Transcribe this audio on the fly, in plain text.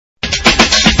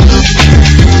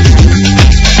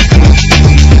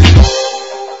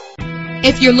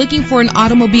If you're looking for an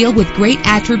automobile with great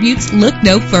attributes, look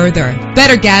no further.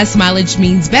 Better gas mileage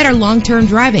means better long-term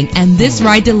driving, and this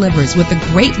ride delivers with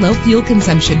a great low fuel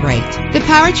consumption rate. The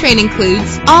powertrain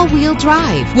includes all-wheel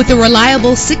drive with a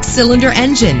reliable 6-cylinder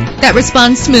engine that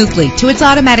responds smoothly to its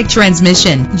automatic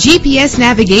transmission. GPS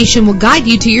navigation will guide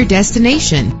you to your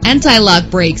destination.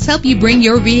 Anti-lock brakes help you bring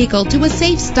your vehicle to a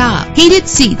safe stop. Heated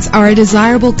seats are a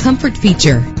desirable comfort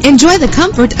feature. Enjoy the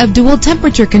comfort of dual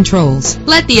temperature controls.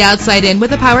 Let the outside in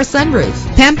with a power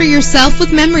sunroof. Pamper yourself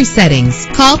with memory settings.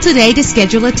 Call today to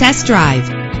schedule a test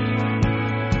drive.